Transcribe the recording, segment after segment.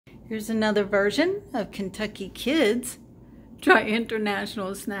Here's another version of Kentucky Kids. Try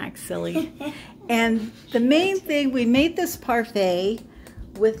international snacks, silly. And the main thing, we made this parfait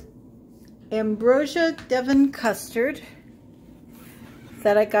with Ambrosia Devon Custard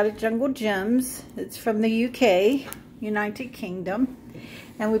that I got at Jungle Gems. It's from the UK, United Kingdom.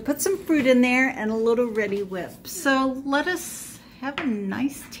 And we put some fruit in there and a little ready whip. So let us have a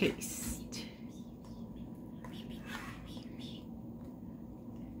nice taste.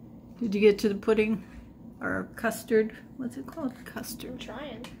 Did you get to the pudding or custard? What's it called? Custard. I'm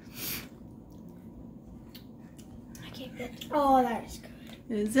trying. I can't get. Oh, that is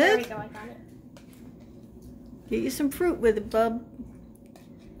good. Is There we it? go. I got it. Get you some fruit with it, bub.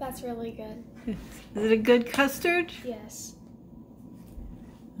 That's really good. Is it a good custard? Yes.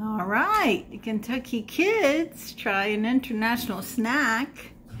 All right, Kentucky Kids, try an international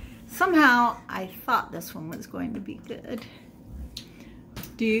snack. Somehow I thought this one was going to be good.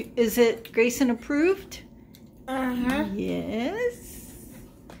 Is it Grayson approved? Uh-huh. Yes.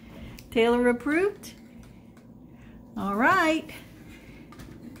 Taylor approved? All right.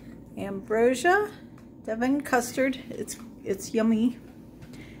 Ambrosia Devon Custard. It's yummy.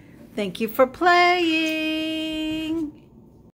 Thank you for playing.